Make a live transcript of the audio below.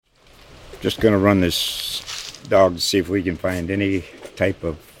just going to run this dog to see if we can find any type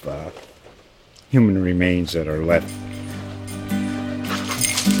of human remains that are left.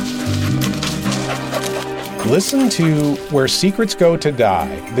 Listen to Where Secrets Go to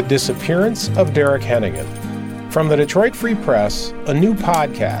Die, The Disappearance of Derek Hennigan. From the Detroit Free Press, a new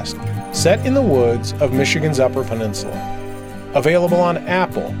podcast set in the woods of Michigan's Upper Peninsula. Available on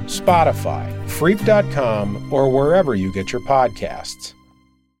Apple, Spotify, Freep.com, or wherever you get your podcasts.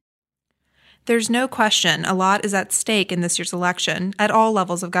 There's no question a lot is at stake in this year's election at all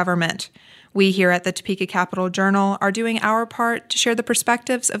levels of government. We here at the Topeka Capital Journal are doing our part to share the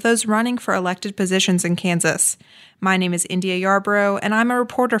perspectives of those running for elected positions in Kansas. My name is India Yarbrough, and I'm a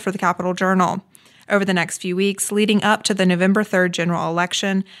reporter for the Capital Journal. Over the next few weeks, leading up to the November 3rd general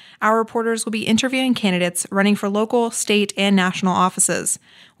election, our reporters will be interviewing candidates running for local, state, and national offices.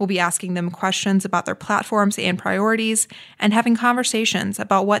 We'll be asking them questions about their platforms and priorities and having conversations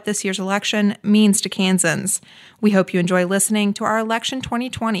about what this year's election means to Kansans. We hope you enjoy listening to our Election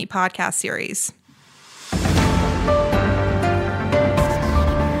 2020 podcast series.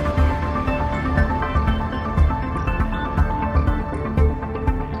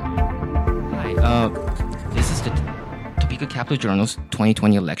 This is the Topeka Capital Journal's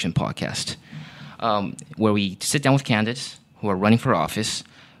 2020 election podcast, where we sit down with candidates who are running for office,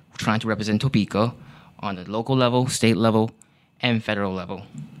 trying to represent Topeka on the local level, state level, and federal level.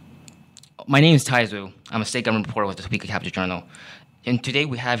 My name is Taizu. I'm a state government reporter with the Topeka Capital Journal. And today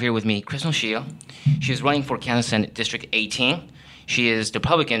we have here with me Kristen. She is running for Kansas Senate District 18. She is the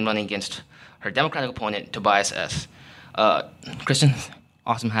Republican running against her Democratic opponent, Tobias S. Kristen,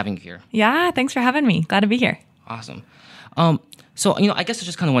 awesome having you here. Yeah, thanks for having me. Glad to be here. Awesome. So, I guess I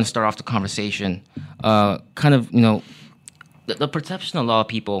just kind of want to start off the conversation. The perception of a lot of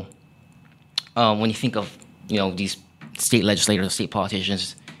people, when you think of, these state legislators, state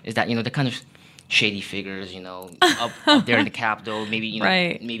politicians, is that, they're kind of shady figures, up there in the Capitol, maybe,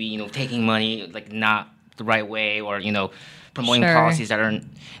 right. maybe, taking money, like, not the right way, or, promoting Sure. policies that are,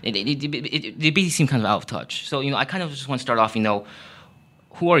 they basically seem kind of out of touch. So, I kind of just want to start off,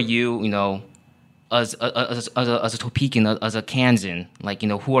 who are you, as a Topekan, as a Kansan, like,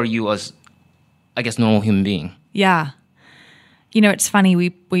 who are you as, I guess, normal human being? Yeah. It's funny.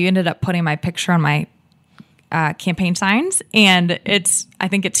 We ended up putting my picture on my campaign signs, and I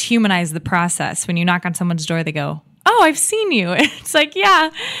think it's humanized the process. When you knock on someone's door, they go, "Oh, I've seen you." It's like,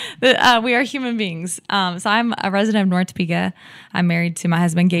 yeah, we are human beings. So I'm a resident of North Topeka. I'm married to my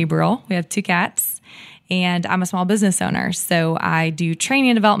husband, Gabriel. We have 2 cats. And I'm a small business owner, so I do training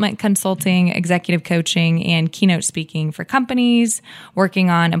and development consulting, executive coaching, and keynote speaking for companies, working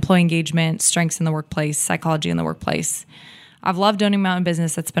on employee engagement, strengths in the workplace, psychology in the workplace. I've loved owning my own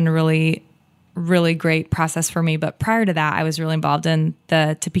business. That's been a really, really great process for me. But prior to that, I was really involved in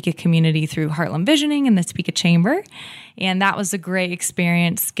the Topeka community through Heartland Visioning and the Topeka Chamber. And that was a great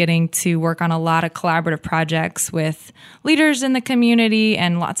experience, getting to work on a lot of collaborative projects with leaders in the community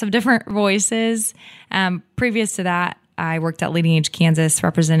and lots of different voices. Previous to that, I worked at Leading Age Kansas,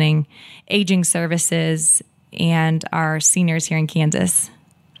 representing aging services and our seniors here in Kansas.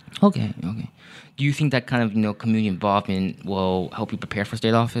 Okay. Do you think that kind of, community involvement will help you prepare for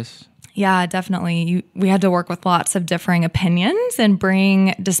state office? Yeah, definitely. We had to work with lots of differing opinions and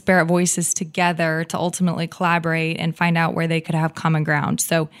bring disparate voices together to ultimately collaborate and find out where they could have common ground.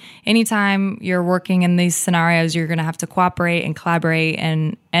 So anytime you're working in these scenarios, you're going to have to cooperate and collaborate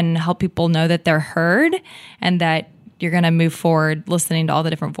and help people know that they're heard and that you're going to move forward listening to all the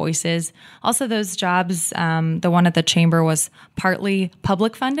different voices. Also, those jobs, the one at the chamber was partly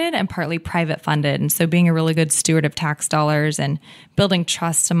public funded and partly private funded. And so being a really good steward of tax dollars and building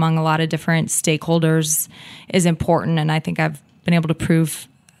trust among a lot of different stakeholders is important. And I think I've been able to prove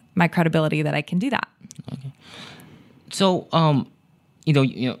my credibility that I can do that. Okay. So, I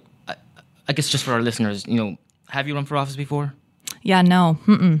guess just for our listeners, have you run for office before? Yeah, no.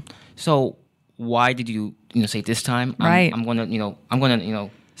 Mm-mm. So why did you, say this time? Right. I'm gonna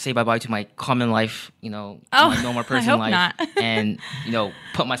say bye-bye to my common life, my normal person I hope life, not. and,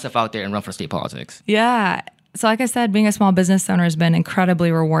 put myself out there and run for state politics. Yeah. So like I said, being a small business owner has been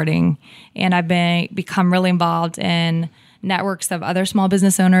incredibly rewarding. And I've become really involved in networks of other small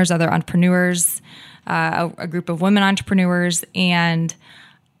business owners, other entrepreneurs, a group of women entrepreneurs. And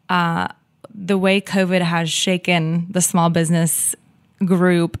the way COVID has shaken the small business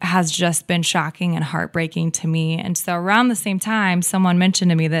group has just been shocking and heartbreaking to me. And so around the same time, someone mentioned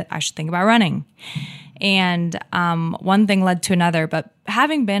to me that I should think about running. And one thing led to another. But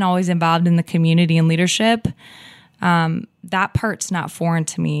having been always involved in the community and leadership, that part's not foreign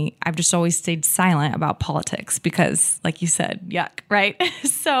to me. I've just always stayed silent about politics because, like you said, yuck, right?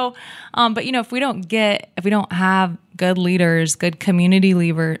 So, but if we don't have good leaders, good community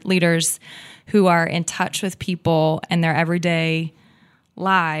leaders who are in touch with people and their everyday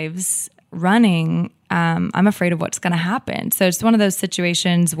lives running, I'm afraid of what's going to happen. So it's one of those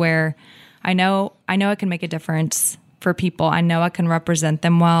situations where I know I can make a difference for people. I know I can represent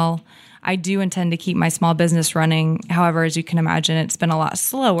them well. I do intend to keep my small business running. However, as you can imagine, it's been a lot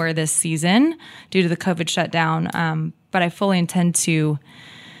slower this season due to the COVID shutdown. But I fully intend to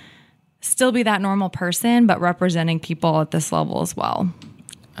still be that normal person, but representing people at this level as well.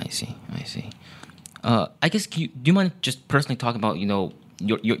 I see. I guess, do you mind just personally talking about,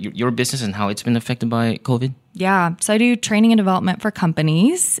 your business and how it's been affected by COVID? Yeah. So I do training and development for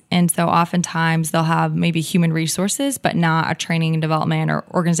companies. And so oftentimes they'll have maybe human resources, but not a training and development or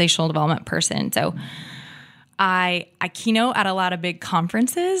organizational development person. So I keynote at a lot of big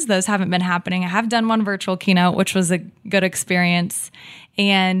conferences. Those haven't been happening. I have done one virtual keynote, which was a good experience.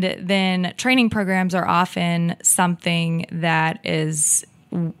 And then training programs are often something that is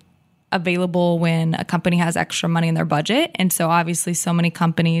available when a company has extra money in their budget. And so obviously so many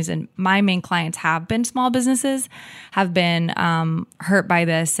companies, and my main clients have been small businesses, have been hurt by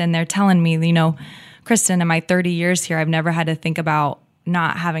this. And they're telling me, Kristen, in my 30 years here, I've never had to think about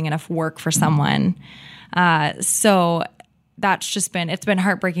not having enough work for someone. So that's it's been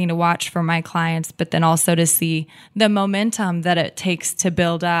heartbreaking to watch for my clients, but then also to see the momentum that it takes to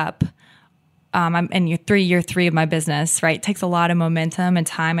build up. I'm in year three of my business, right? It takes a lot of momentum and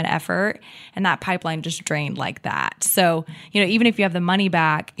time and effort, and that pipeline just drained like that. So, even if you have the money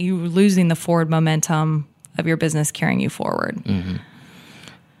back, you're losing the forward momentum of your business carrying you forward. Mm-hmm.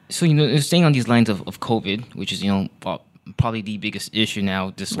 So, staying on these lines of COVID, which is, probably the biggest issue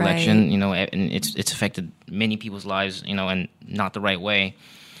now, this election, Right. And it's affected many people's lives, and not the right way.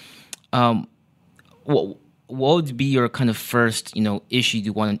 What would be your kind of first, issue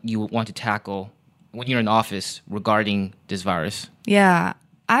you want to tackle when you're in office regarding this virus? Yeah,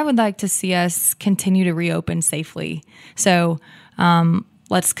 I would like to see us continue to reopen safely. So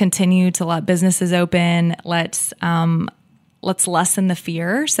let's continue to let businesses open. Let's lessen the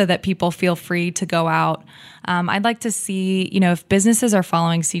fear so that people feel free to go out. I'd like to see, if businesses are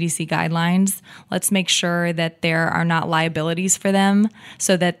following CDC guidelines, let's make sure that there are not liabilities for them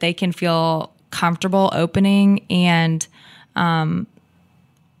so that they can feel comfortable opening, and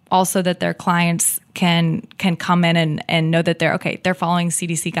also that their clients can come in and know that they're following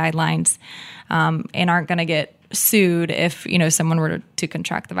CDC guidelines, and aren't going to get sued if someone were to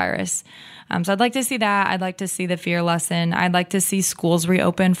contract the virus. So I'd like to see that. I'd like to see the fear lessen. I'd like to see schools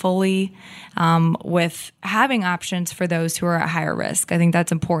reopen fully, with having options for those who are at higher risk. I think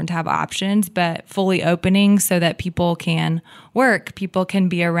that's important to have options, but fully opening so that people can work, people can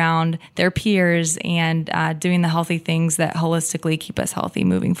be around their peers, and doing the healthy things that holistically keep us healthy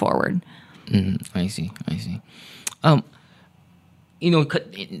moving forward. Mm-hmm. I see.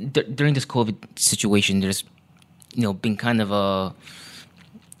 During this COVID situation, there's been kind of a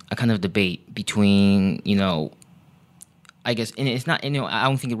kind of debate between, I guess, and it's not, I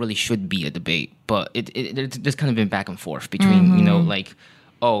don't think it really should be a debate, but there's kind of been back and forth between,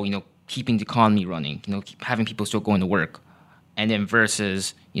 keeping the economy running, having people still going to work, and then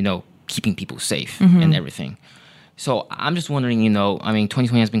versus, keeping people safe and everything. So I'm just wondering,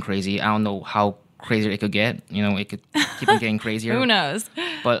 2020 has been crazy. I don't know how crazier it could get. It could keep on getting crazier. Who knows?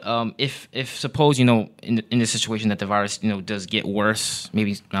 But if suppose, in this situation that the virus, does get worse,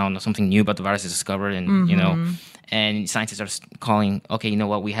 maybe, I don't know, something new about the virus is discovered, and, and scientists are calling, okay, you know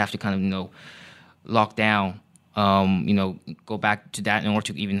what, we have to kind of, lock down, go back to that in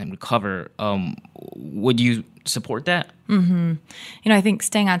order to even recover. Would you support that? I think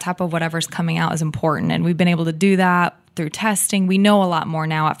staying on top of whatever's coming out is important, and we've been able to do that through testing. We know a lot more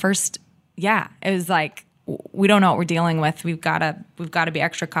now. At first, it was like, we don't know what we're dealing with. We've got to be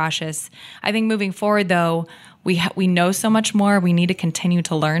extra cautious. I think moving forward, though, we know so much more. We need to continue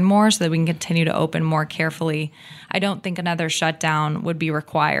to learn more so that we can continue to open more carefully. I don't think another shutdown would be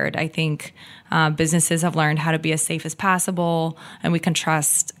required. I think businesses have learned how to be as safe as possible, and we can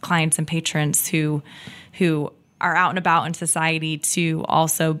trust clients and patrons who are out and about in society to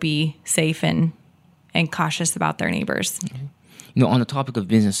also be safe and cautious about their neighbors. On the topic of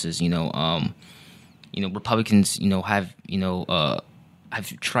businesses, Republicans, have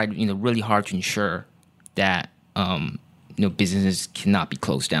tried, really hard to ensure that, businesses cannot be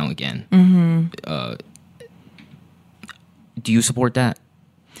closed down again. Do you support that?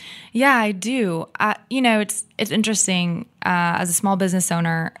 Yeah, I do. It's interesting. As a small business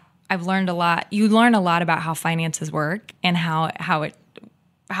owner, I've learned a lot. You learn a lot about how finances work and how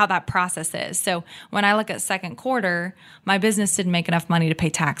that process is. So when I look at second quarter, my business didn't make enough money to pay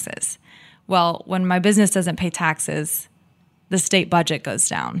taxes. Well, when my business doesn't pay taxes, the state budget goes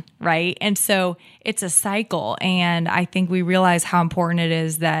down, right? And so it's a cycle. And I think we realize how important it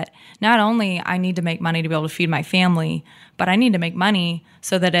is that not only I need to make money to be able to feed my family, but I need to make money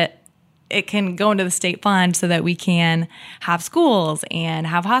so that it can go into the state fund so that we can have schools and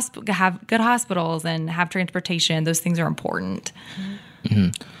have good hospitals and have transportation. Those things are important.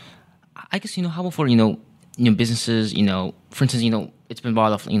 Mm-hmm. I guess, how about for, businesses, for instance, it's been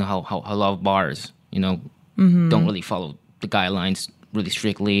brought up, how a lot of bars, don't really follow the guidelines really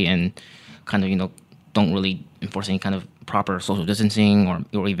strictly and kind of, don't really enforce any kind of proper social distancing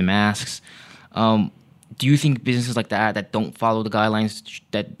or even masks. Do you think businesses like that don't follow the guidelines,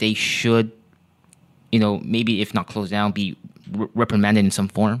 that they should, maybe if not closed down, be reprimanded in some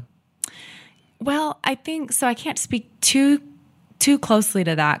form? Well, I think so. I can't speak too closely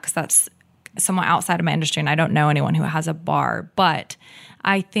to that because that's somewhat outside of my industry and I don't know anyone who has a bar. But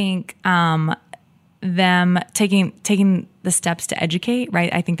I think them taking the steps to educate,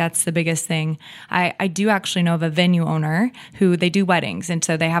 right? I think that's the biggest thing. I do actually know of a venue owner who they do weddings, and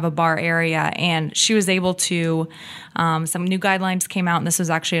so they have a bar area, and she was able to, some new guidelines came out, and this was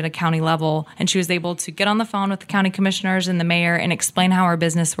actually at a county level, and she was able to get on the phone with the county commissioners and the mayor and explain how her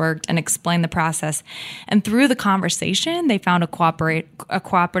business worked and explain the process. And through the conversation, they found a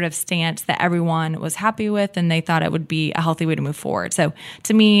cooperative stance that everyone was happy with, and they thought it would be a healthy way to move forward. So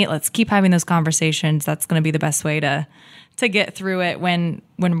to me, let's keep having those conversations. That's going to be the best way to get through it when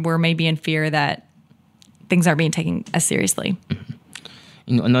we're maybe in fear that things aren't being taken as seriously.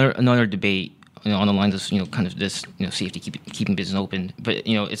 Mm-hmm. Another debate, on the lines of kind of this safety, keeping business open, but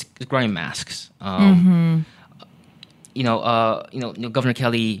it's regarding masks. Governor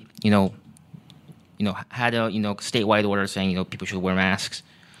Kelly, had a statewide order saying people should wear masks.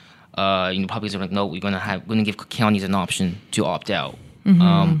 Publics are like, no, we're gonna give counties an option to opt out.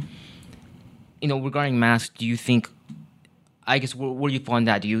 Mm-hmm. Regarding masks, do you think? I guess where do you fall on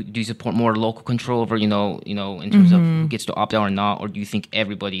that? Do you support more local control over in terms mm-hmm. of who gets to opt out or not, or do you think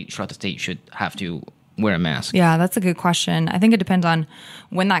everybody throughout the state should have to wear a mask? Yeah, that's a good question. I think it depends on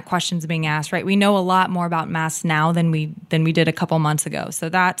when that question's being asked, right? We know a lot more about masks now than we did a couple months ago, so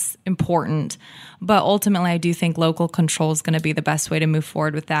that's important. But ultimately, I do think local control is going to be the best way to move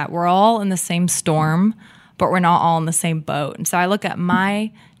forward with that. We're all in the same storm, but we're not all in the same boat. And so I look at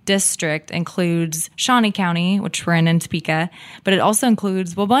my district includes Shawnee County, which we're in Topeka, but it also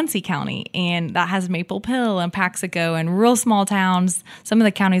includes Wabaunsee County, and that has Maple Hill and Paxico and real small towns. Some of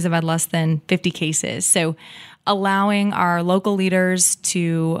the counties have had less than 50 cases. So allowing our local leaders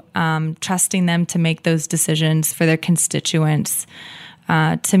to, trusting them to make those decisions for their constituents,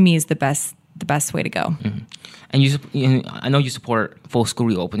 to me is the best way to go. Mm-hmm. And I know you support full school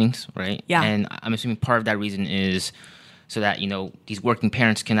reopenings, right? Yeah. And I'm assuming part of that reason is so that these working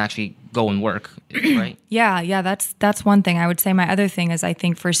parents can actually go and work, right? Yeah, that's one thing. I would say my other thing is I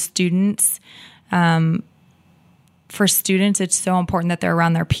think for students, it's so important that they're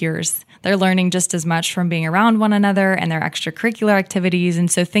around their peers. They're learning just as much from being around one another and their extracurricular activities.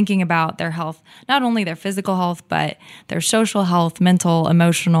 And so thinking about their health, not only their physical health, but their social health, mental,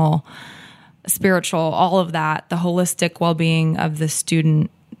 emotional, spiritual, all of that, the holistic well-being of the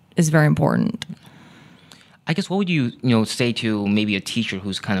student is very important. I guess what would you say to maybe a teacher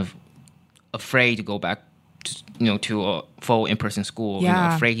who's kind of afraid to go back to a full in-person school?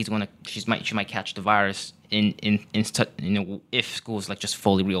 Yeah. Afraid she might catch the virus if schools just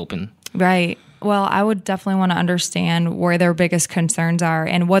fully reopen. Right. Well, I would definitely want to understand where their biggest concerns are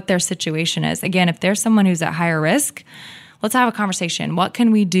and what their situation is. Again, if there's someone who's at higher risk, let's have a conversation. What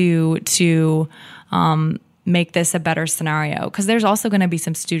can we do to make this a better scenario? Because there's also going to be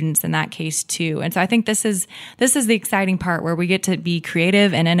some students in that case too. And so I think this is the exciting part where we get to be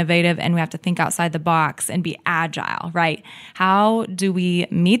creative and innovative, and we have to think outside the box and be agile, right? How do we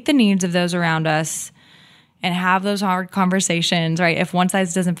meet the needs of those around us and have those hard conversations, right? If one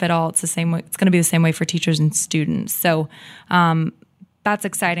size doesn't fit all, it's the same way. It's going to be the same way for teachers and students. So that's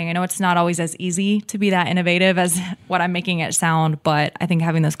exciting. I know it's not always as easy to be that innovative as what I'm making it sound, but I think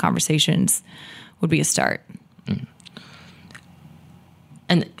having those conversations would be a start. Mm.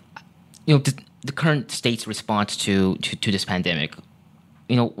 And the current state's response to this pandemic,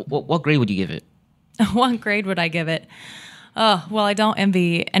 what grade would you give it? What grade would I give it? Oh, well, I don't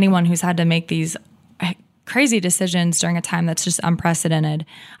envy anyone who's had to make these crazy decisions during a time that's just unprecedented.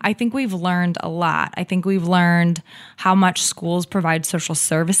 I think we've learned a lot. I think we've learned how much schools provide social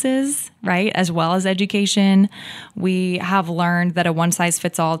services, right, as well as education. We have learned that a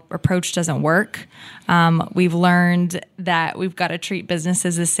one-size-fits-all approach doesn't work. We've learned that we've got to treat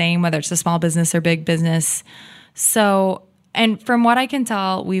businesses the same, whether it's a small business or big business. So, and from what I can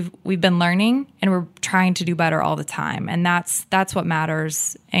tell, we've been learning, and we're trying to do better all the time, and that's what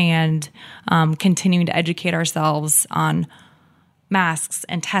matters. And continuing to educate ourselves on masks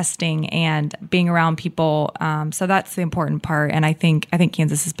and testing and being around people. So that's the important part, and I think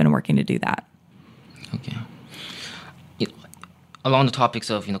Kansas has been working to do that. Okay. Along the topics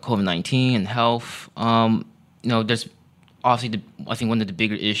of COVID-19 and health, there's obviously I think one of the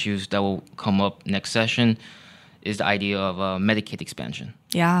bigger issues that will come up next session is the idea of Medicaid expansion.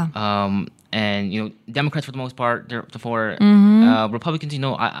 Yeah. And Democrats for the most part they're for it. Republicans,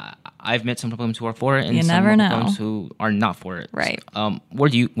 I've met some Republicans who are for it, and you some never Republicans know. who are not for it. Right. Where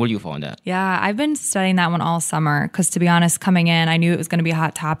do you fall on that? Yeah, I've been studying that one all summer because, to be honest, coming in, I knew it was going to be a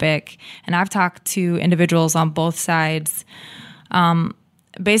hot topic, and I've talked to individuals on both sides.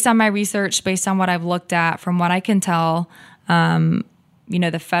 Based on my research, based on what I've looked at, from what I can tell,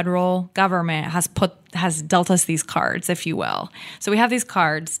 the federal government has dealt us these cards, if you will. So we have these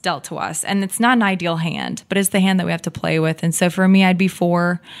cards dealt to us, and it's not an ideal hand, but it's the hand that we have to play with. And so for me, I'd be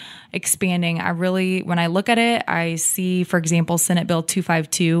for expanding. When I look at it, I see, for example, Senate Bill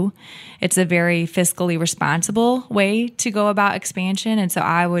 252. It's a very fiscally responsible way to go about expansion, and so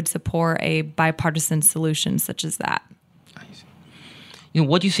I would support a bipartisan solution such as that. I see.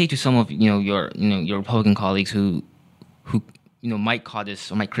 What do you say to some of your Republican colleagues who might call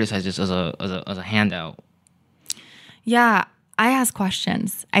this or might criticize this as a handout? Yeah, I ask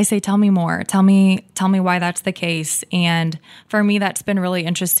questions. I say, tell me more. Tell me why that's the case. And for me, that's been really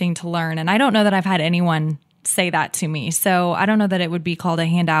interesting to learn. And I don't know that I've had anyone say that to me. So I don't know that it would be called a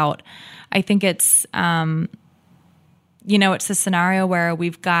handout. I think it's, it's a scenario where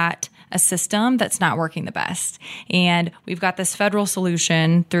we've got a system that's not working the best. And we've got this federal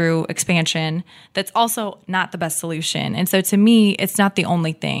solution through expansion that's also not the best solution. And so to me, it's not the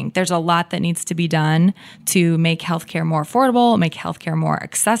only thing. There's a lot that needs to be done to make healthcare more affordable, make healthcare more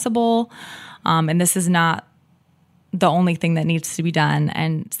accessible. And this is not the only thing that needs to be done.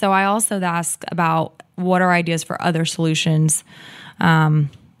 And so I also ask about what are ideas for other solutions on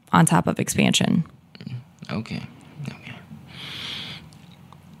top of expansion. Okay.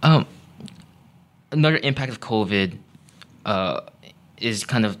 Another impact of COVID is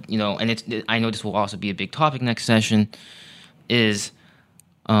kind of, and I know this will also be a big topic next session, is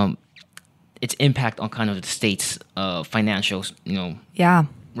its impact on kind of the state's financial,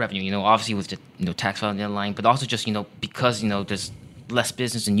 revenue. Obviously with the tax filing deadline, but also just, because, there's less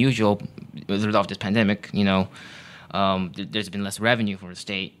business than usual as a result of this pandemic, there's been less revenue for the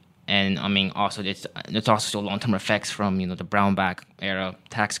state. And I mean, also there's also still long-term effects from the Brownback era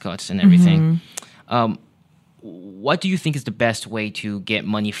tax cuts and everything. What do you think is the best way to get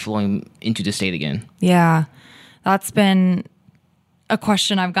money flowing into the state again? Yeah, that's been a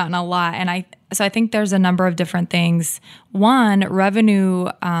question I've gotten a lot, and I think there's a number of different things. One, revenue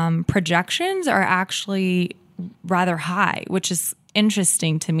projections are actually rather high, which is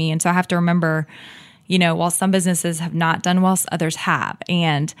interesting to me, and so I have to remember. While some businesses have not done well, others have.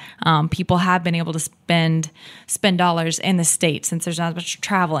 And people have been able to spend dollars in the state since there's not much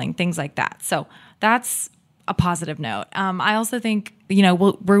traveling, things like that. So that's a positive note. I also think, we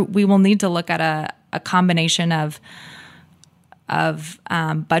will need to look at a combination of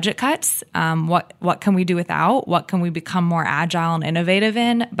budget cuts. What can we do without? What can we become more agile and innovative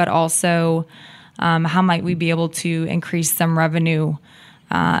in? But also, how might we be able to increase some revenue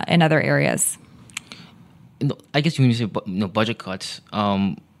in other areas? I guess when you say budget cuts,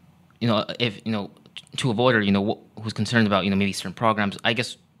 if to avoid or who's concerned about maybe certain programs, I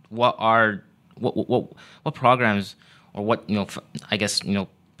guess what programs or what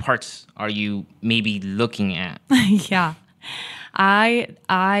parts are you maybe looking at? Yeah,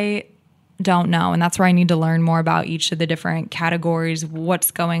 I don't know, and that's where I need to learn more about each of the different categories, what's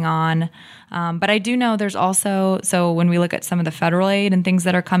going on. But I do know there's also, so when we look at some of the federal aid and things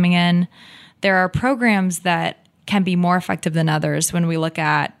that are coming in, there are programs that can be more effective than others when we look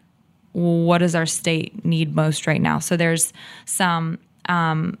at what does our state need most right now. So there's some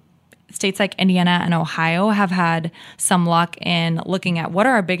states like Indiana and Ohio have had some luck in looking at what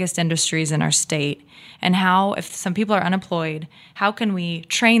are our biggest industries in our state and how, if some people are unemployed, how can we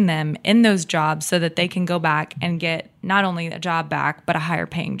train them in those jobs so that they can go back and get not only a job back, but a higher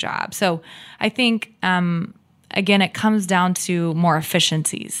paying job. So I think again, it comes down to more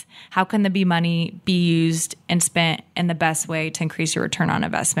efficiencies. How can the money be used and spent in the best way to increase your return on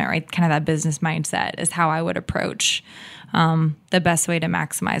investment, right? Kind of that business mindset is how I would approach the best way to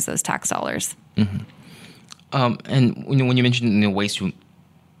maximize those tax dollars. And when you mentioned ways to,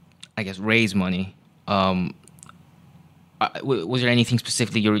 I guess, raise money, was there anything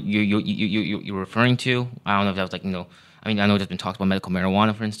specifically you're referring to? I don't know if that was like, I mean, I know there's been talks about medical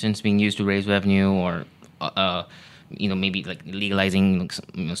marijuana, for instance, being used to raise revenue, or maybe like legalizing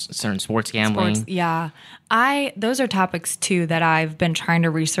certain sports gambling. Those are topics too that I've been trying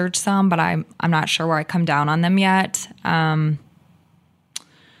to research some, but I'm not sure where I come down on them yet.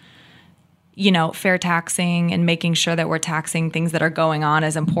 Fair taxing and making sure that we're taxing things that are going on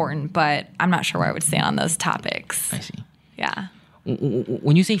is important, but I'm not sure where I would stand on those topics. I see. Yeah.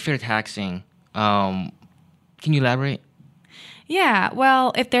 When you say fair taxing, can you elaborate? Yeah.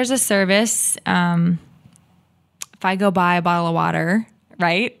 Well, if there's a service, if I go buy a bottle of water,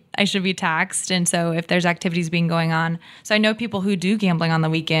 right, I should be taxed. And so if there's activities being going on, so I know people who do gambling on the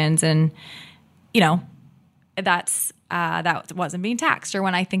weekends, and that wasn't being taxed. Or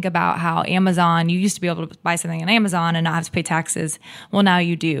when I think about how Amazon, you used to be able to buy something on Amazon and not have to pay taxes. Well, now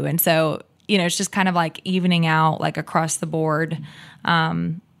you do. And so, it's just kind of like evening out, like across the board.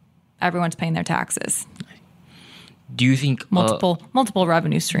 Everyone's paying their taxes. Do you think multiple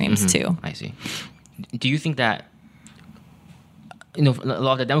revenue streams too? I see. Do you think that a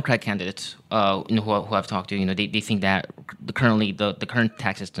lot of the Democratic candidates, who I've talked to, they think that the current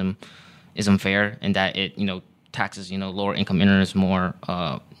tax system is unfair, and that it taxes lower income earners more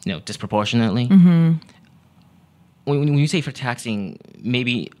disproportionately? Mm-hmm. When you say for taxing,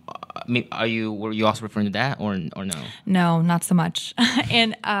 maybe were you also referring to that or no? No, not so much.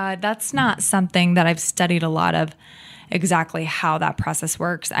 And that's not something that I've studied a lot of, exactly how that process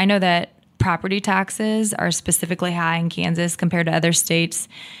works. I know that property taxes are specifically high in Kansas compared to other states,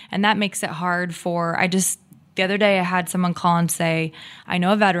 and that makes it hard for, the other day I had someone call and say, I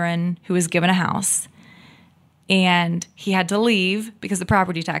know a veteran who was given a house, and he had to leave because the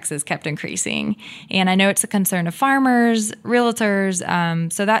property taxes kept increasing. And I know it's a concern of farmers, realtors.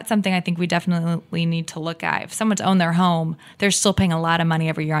 So that's something I think we definitely need to look at. If someone's owned their home, they're still paying a lot of money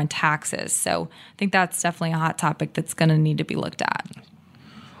every year on taxes. So I think that's definitely a hot topic that's going to need to be looked at.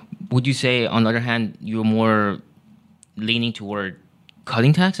 Would you say, on the other hand, you're more leaning toward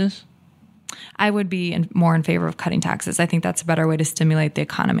cutting taxes? I would be more in favor of cutting taxes. I think that's a better way to stimulate the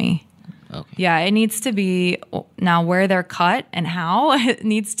economy. Okay. Yeah, it needs to be, now where they're cut and how, it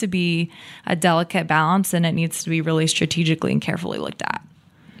needs to be a delicate balance, and it needs to be really strategically and carefully looked at.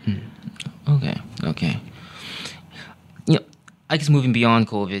 Okay. I guess moving beyond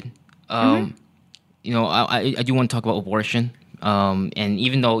COVID, I do want to talk about abortion. And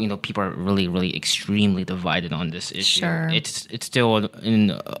even though, people are really, really extremely divided on this issue, sure, it's still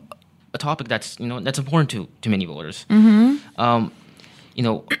a topic that's, that's important to many voters. Mm-hmm.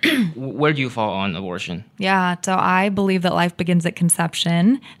 Where do you fall on abortion? Yeah, so I believe that life begins at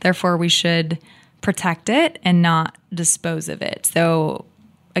conception. Therefore, we should protect it and not dispose of it. So,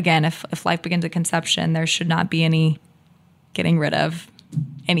 again, if life begins at conception, there should not be any getting rid of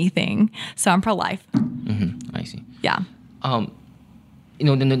anything. So I'm pro-life. Mm-hmm. I see. Yeah.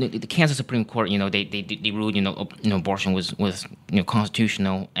 The Kansas Supreme Court, they ruled, abortion was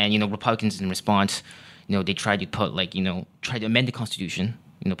constitutional, and Republicans in response, they tried to put try to amend the Constitution,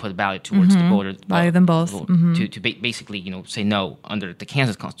 put a ballot towards the voters, value them both, to basically say no under the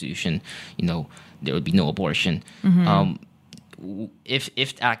Kansas Constitution, there would be no abortion.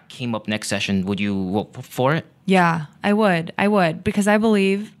 If that came up next session, would you vote for it? Yeah, I would, because I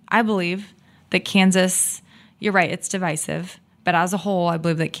believe that Kansas, you're right, it's divisive, but as a whole, I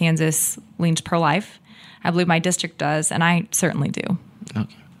believe that Kansas leans pro-life. I believe my district does, and I certainly do.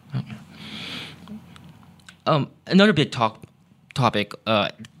 Okay. Another big topic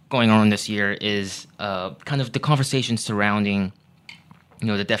going on this year is kind of the conversation surrounding,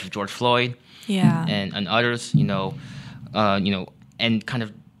 the death of George Floyd, and others, and kind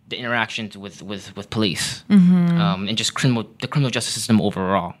of the interactions with police, and just the criminal justice system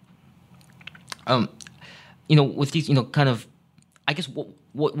overall. With these, kind of, I guess,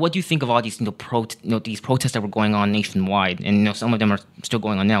 what do you think of all these, these protests that were going on nationwide, and some of them are still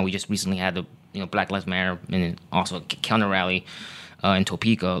going on now? We just recently had the Black Lives Matter, and also a counter rally in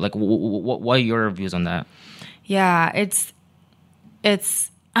Topeka. Like, what are your views on that? Yeah, it's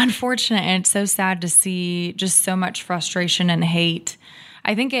unfortunate, and it's so sad to see just so much frustration and hate.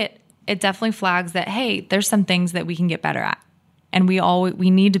 I think it definitely flags that, hey, there's some things that we can get better at. And we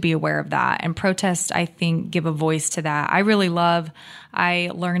need to be aware of that. And protests, I think, give a voice to that.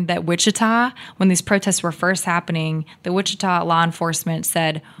 I learned that Wichita, when these protests were first happening, the Wichita law enforcement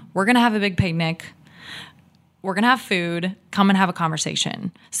said, we're going to have a big picnic. We're going to have food. Come and have a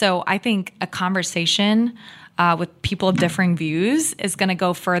conversation. So I think a conversation with people of differing views is going to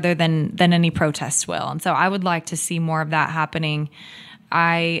go further than any protest will. And so I would like to see more of that happening.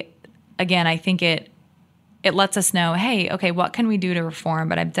 I think it lets us know, hey, okay, what can we do to reform?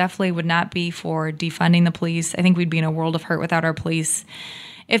 But I definitely would not be for defunding the police. I think we'd be in a world of hurt without our police.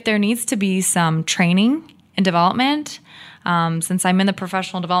 If there needs to be some training and development, since I'm in the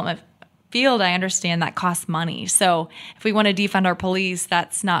professional development field, I understand that costs money. So if we want to defund our police,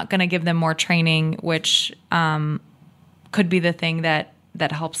 that's not going to give them more training, which could be the thing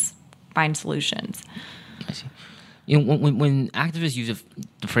that helps find solutions. I see. When activists use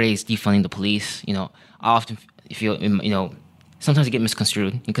the phrase defunding the police, I often feel, sometimes it get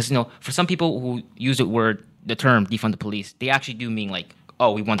misconstrued because, for some people who use the term defund the police, they actually do mean like,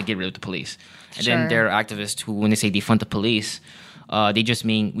 oh, we want to get rid of the police. And then there are activists who, when they say defund the police, they just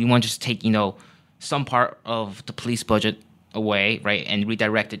mean we want to just take, some part of the police budget away, right, and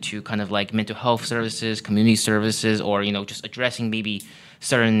redirect it to kind of like mental health services, community services, or, just addressing maybe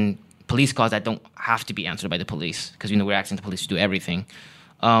certain police calls that don't have to be answered by the police because, we're asking the police to do everything.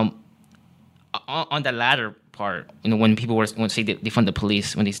 On that latter part, when people want to say they fund the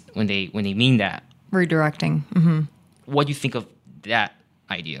police, when they mean that. Redirecting. Mm-hmm. What do you think of that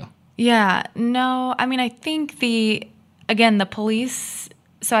idea? Yeah, no, I think the police,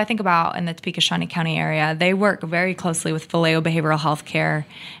 so I think about in the Topeka Shawnee County area, they work very closely with Vallejo Behavioral Health Care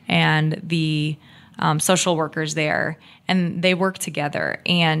and the social workers there, and they work together.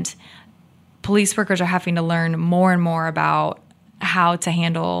 And police workers are having to learn more and more about how to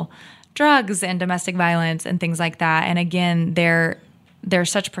handle drugs and domestic violence and things like that. And again, they're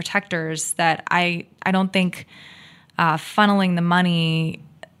such protectors that I don't think funneling the money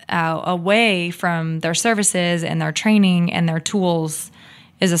away from their services and their training and their tools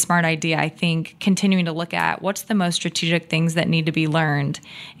is a smart idea. I think continuing to look at what's the most strategic things that need to be learned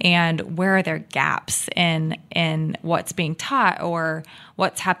and where are there gaps in what's being taught or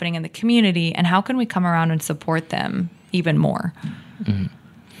what's happening in the community and how can we come around and support them even more. Mm-hmm.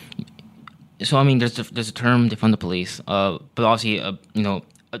 So, there's a term, defund the police, but obviously, a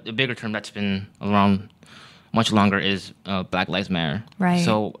bigger term that's been around much longer is Black Lives Matter. Right.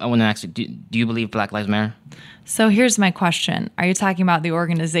 So I want to ask you, do you believe Black Lives Matter? So here's my question. Are you talking about the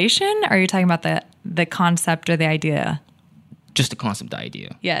organization or are you talking about the concept or the idea? Just the concept, the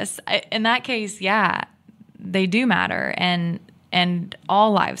idea. Yes. In that case, yeah, they do matter. And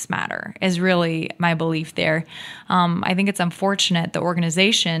all lives matter is really my belief there. I think it's unfortunate the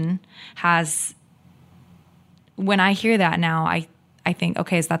organization has, when I hear that now, I think,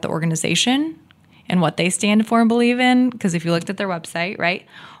 okay, is that the organization and what they stand for and believe in? Because if you looked at their website, right?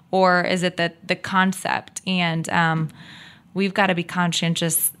 Or is it the concept? And we've got to be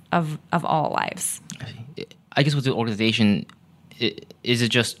conscientious of all lives. I guess with the organization, is it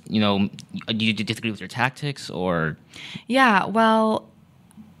just, do you disagree with their tactics or? Yeah, well,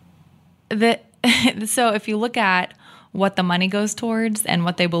 so if you look at what the money goes towards and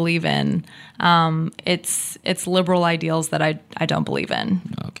what they believe in, it's liberal ideals that I don't believe in.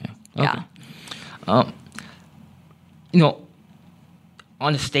 Okay. Yeah. On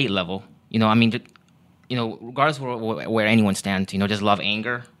the state level, regardless of where anyone stands, there's a lot of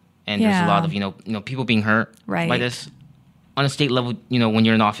anger and there's a lot of, people being hurt by this. On a state level, when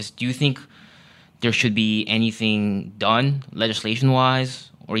you're in office, do you think there should be anything done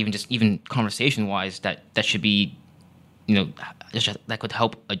legislation-wise or even conversation-wise that should be, that could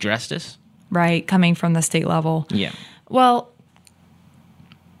help address this? Right, coming from the state level. Yeah. Well,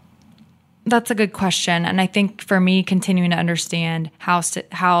 that's a good question. And I think for me, continuing to understand how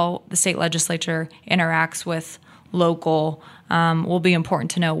the state legislature interacts with local will be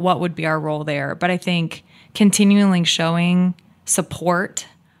important to know what would be our role there. But I think continually showing support,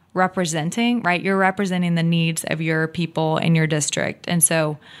 representing, right? You're representing the needs of your people in your district. And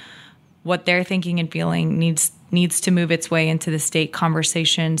so what they're thinking and feeling needs to move its way into the state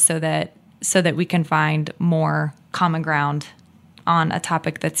conversation so that we can find more common ground on a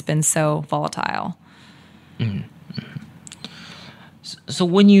topic that's been so volatile. Mm-hmm. So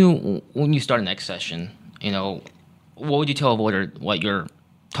when you start next session, what would you tell a voter what your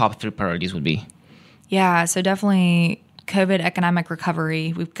top 3 priorities would be? Yeah, so definitely COVID economic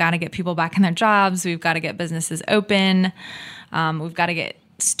recovery. We've got to get people back in their jobs. We've got to get businesses open. We've got to get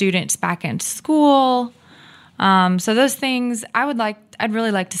students back into school. So those things, I I'd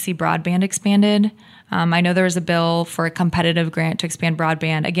really like to see broadband expanded. I know there was a bill for a competitive grant to expand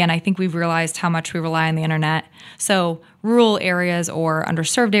broadband. Again, I think we've realized how much we rely on the internet. So rural areas or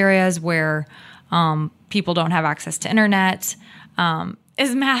underserved areas where people don't have access to internet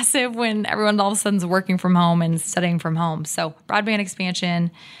is massive when everyone all of a sudden is working from home and studying from home. So broadband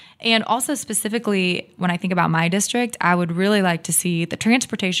expansion. And also specifically, when I think about my district, I would really like to see the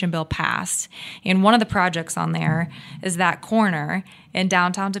transportation bill passed. And one of the projects on there is that corner in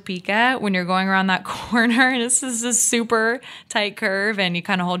downtown Topeka. When you're going around that corner, this is a super tight curve and you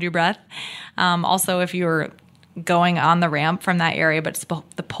kind of hold your breath. Also, if you're going on the ramp from that area, but it's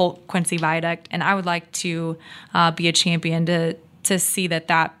the Polk Quincy Viaduct. And I would like to be a champion to see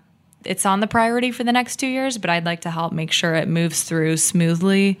that it's on the priority for the next 2 years, but I'd like to help make sure it moves through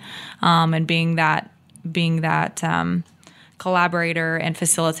smoothly, and being that collaborator and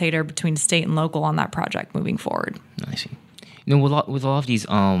facilitator between state and local on that project moving forward. I see. With all of these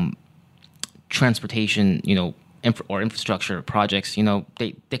transportation, or infrastructure projects,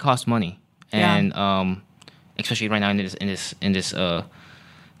 they cost money, and especially right now in this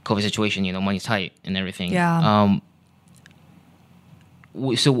COVID situation, money's tight and everything. Yeah.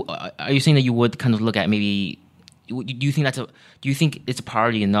 So, are you saying that you would kind of look at maybe? Do you think it's a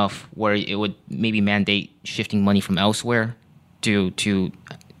priority enough where it would maybe mandate shifting money from elsewhere to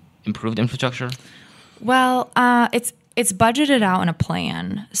improve the infrastructure? Well, it's budgeted out in a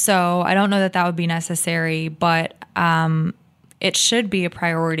plan, so I don't know that would be necessary, but it should be a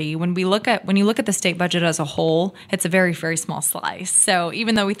priority. When you look at the state budget as a whole, it's a very, very small slice. So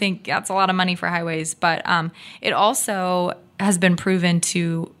even though we think that's a lot of money for highways, but it also has been proven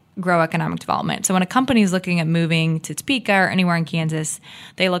to grow economic development. So when a company is looking at moving to Topeka or anywhere in Kansas,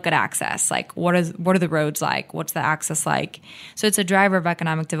 they look at access. Like what are the roads like? What's the access like? So it's a driver of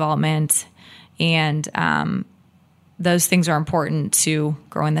economic development, and those things are important to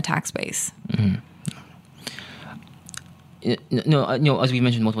growing the tax base. Mm-hmm. As we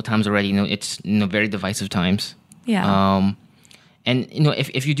mentioned multiple times already, it's very divisive times. Yeah. And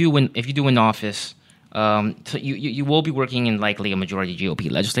if you do win office, so you will be working in likely a majority GOP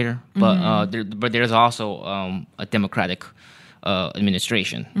legislator, but there's also a Democratic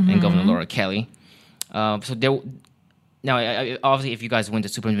administration and Governor Laura Kelly. So there. Now, obviously, if you guys win the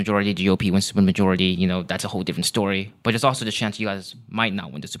supermajority, GOP wins supermajority, that's a whole different story. But there's also the chance you guys might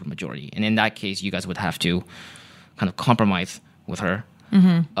not win the supermajority, and in that case, you guys would have to kind of compromise with her.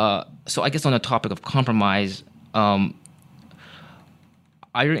 So I guess on the topic of compromise, are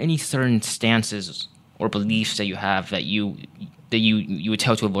there any certain stances or beliefs that you have that you would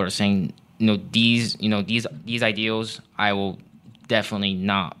tell to a voter saying, these ideals, I will definitely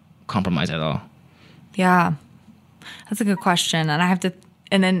not compromise at all? Yeah, that's a good question,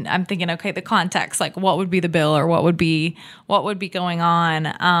 and then I'm thinking, okay, the context, like what would be the bill or what would be going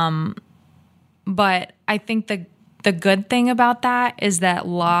on. But I think the good thing about that is that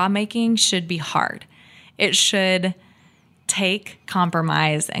lawmaking should be hard. It should take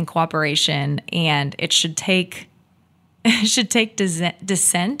compromise and cooperation, and it should take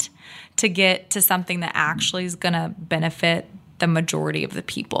dissent to get to something that actually is going to benefit the majority of the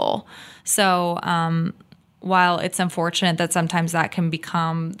people. So while it's unfortunate that sometimes that can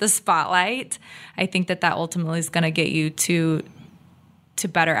become the spotlight, I think that ultimately is going to get you to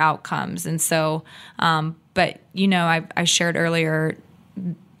better outcomes. And so, but I shared earlier,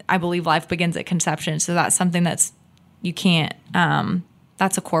 I believe life begins at conception. So that's something that's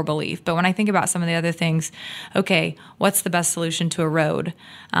a core belief. But when I think about some of the other things, okay, what's the best solution to a road?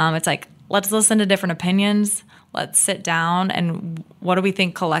 It's like, let's listen to different opinions. Let's sit down and what do we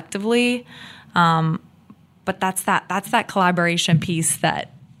think collectively? But that's that collaboration piece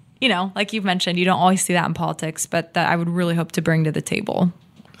that, like you've mentioned, you don't always see that in politics, but that I would really hope to bring to the table.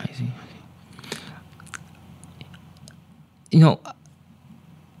 I see.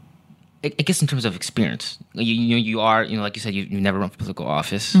 I guess in terms of experience, you are, like you said, you never run for political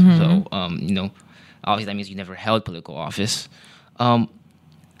office. So, obviously that means you never held political office.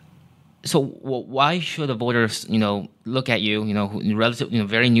 So why should the voters, look at you, who relatively,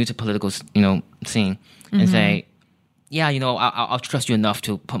 very new to political, scene, and say, yeah, I'll trust you enough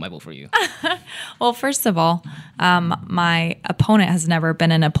to put my vote for you? Well, first of all, my opponent has never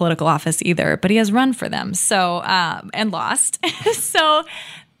been in a political office either, but he has run for them, so and lost. So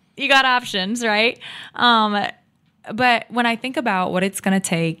you got options, right? But when I think about what it's going to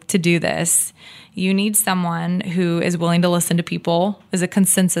take to do this, you need someone who is willing to listen to people, is a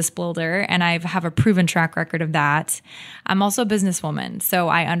consensus builder, and I have a proven track record of that. I'm also a businesswoman, so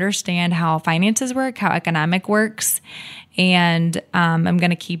I understand how finances work, how economic works, and I'm going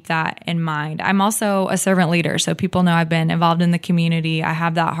to keep that in mind. I'm also a servant leader, so people know I've been involved in the community. I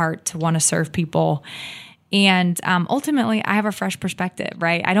have that heart to want to serve people. And ultimately, I have a fresh perspective,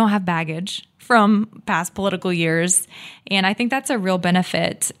 right? I don't have baggage from past political years. And I think that's a real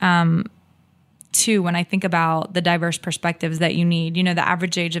benefit, too, when I think about the diverse perspectives that you need. You know, the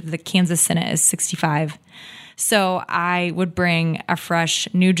average age of the Kansas Senate is 65. So I would bring a fresh,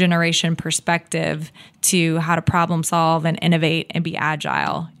 new generation perspective to how to problem solve and innovate and be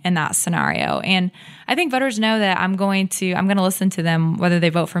agile in that scenario. And I think voters know that I'm going to listen to them whether they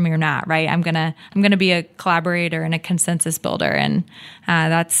vote for me or not, right? I'm gonna be a collaborator and a consensus builder, and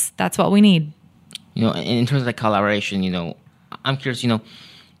that's what we need. You know, in terms of like collaboration, you know, I'm curious, you know,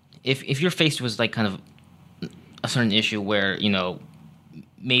 if you're faced with like kind of a certain issue where, you know,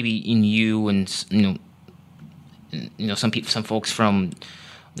 maybe in you and some folks from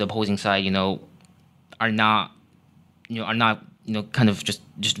the opposing side, you know, are not kind of just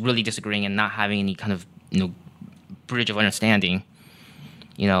really disagreeing and not having any kind of, you know, bridge of understanding.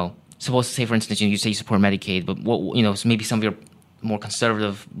 You know, suppose to say, for instance, you say you support Medicaid, but what, you know, so maybe some of your more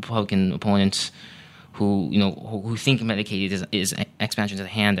conservative Republican opponents who think Medicaid is expansion is a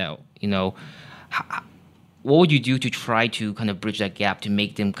handout. You know, what would you do to try to kind of bridge that gap to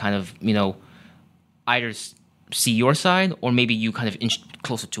make them kind of, you know, either see your side, or maybe you kind of inch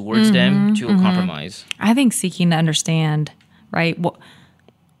closer towards them to a compromise? I think seeking to understand, right?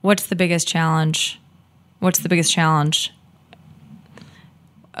 What's the biggest challenge?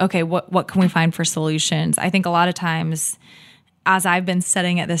 Okay, what can we find for solutions? I think a lot of times, as I've been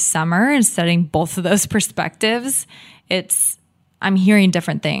studying it this summer and studying both of those perspectives, I'm hearing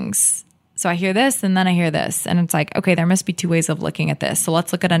different things. So I hear this and then I hear this, and it's like, okay, there must be two ways of looking at this. So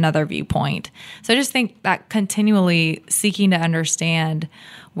let's look at another viewpoint. So I just think that continually seeking to understand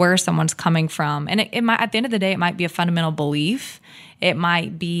where someone's coming from, and it might, at the end of the day, it might be a fundamental belief. It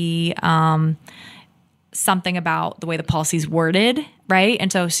might be something about the way the policy's worded, right?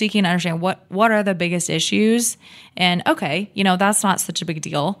 And so seeking to understand what are the biggest issues, and okay, you know, that's not such a big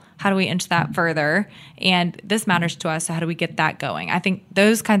deal. How do we inch that further? And this matters to us, so how do we get that going? I think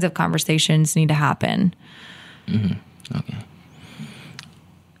those kinds of conversations need to happen. Mm-hmm. Okay.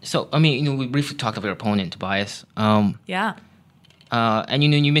 So, I mean, you know, we briefly talked about your opponent, Tobias. Yeah. And, you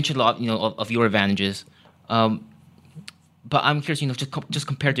know, you mentioned a lot, you know, of your advantages. But I'm curious, you know, just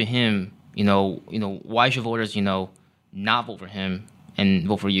compared to him, you know, why should voters, you know, not vote for him and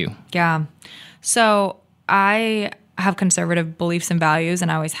vote for you? Yeah. So I have conservative beliefs and values, and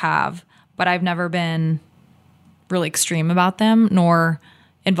I always have, but I've never been really extreme about them, nor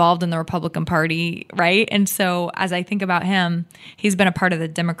involved in the Republican Party, right? And so as I think about him, he's been a part of the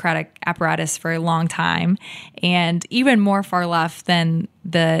Democratic apparatus for a long time, and even more far left than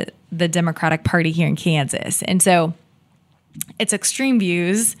the Democratic Party here in Kansas. And so it's extreme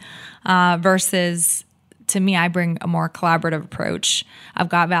views versus, to me, I bring a more collaborative approach. I've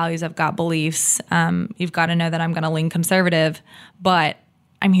got values, I've got beliefs. You've got to know that I'm going to lean conservative, but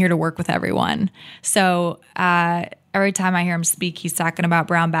I'm here to work with everyone. So every time I hear him speak, he's talking about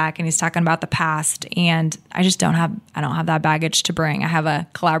Brownback and he's talking about the past, and I don't have that baggage to bring. I have a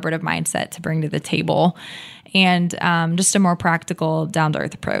collaborative mindset to bring to the table, and just a more practical,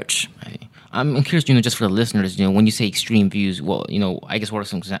 down-to-earth approach. Right. I'm curious, you know, just for the listeners, you know, when you say extreme views, well, you know, I guess what are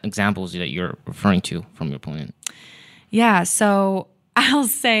some examples that you're referring to from your opponent? Yeah, so I'll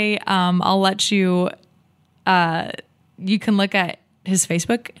say I'll let you, you can look at his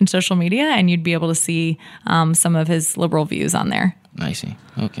Facebook and social media, and you'd be able to see some of his liberal views on there. I see.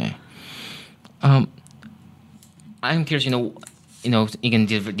 Okay. I'm curious, you know, again,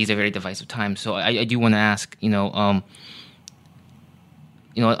 these are very divisive times, so I do want to ask,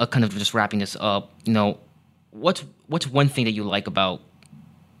 kind of just wrapping this up, you know, what's one thing that you like about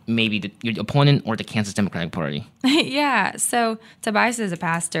maybe your opponent or the Kansas Democratic Party? Yeah, so Tobias is a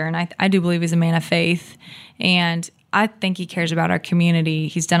pastor, and I do believe he's a man of faith, and I think he cares about our community.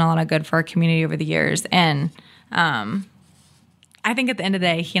 He's done a lot of good for our community over the years, and I think at the end of the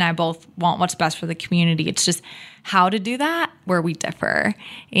day, he and I both want what's best for the community. It's just how to do that where we differ.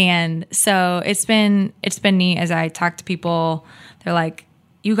 And so it's been neat as I talk to people. They're like,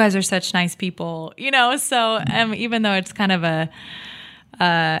 you guys are such nice people, you know? So even though it's kind of a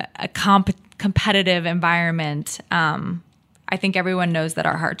competitive environment, I think everyone knows that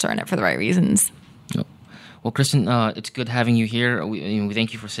our hearts are in it for the right reasons. Well, Kristen, it's good having you here. We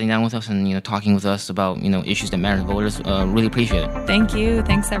thank you for sitting down with us and talking with us about issues that matter to voters. Really appreciate it. Thank you.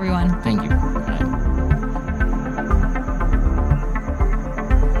 Thanks, everyone. Thank you. All right.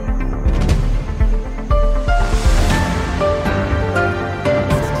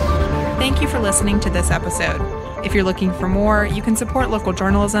 Thank you for listening to this episode. If you're looking for more, you can support local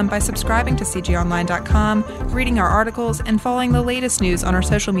journalism by subscribing to cgonline.com, reading our articles, and following the latest news on our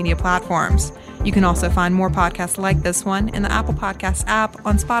social media platforms. You can also find more podcasts like this one in the Apple Podcasts app,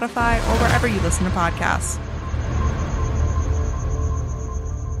 on Spotify, or wherever you listen to podcasts.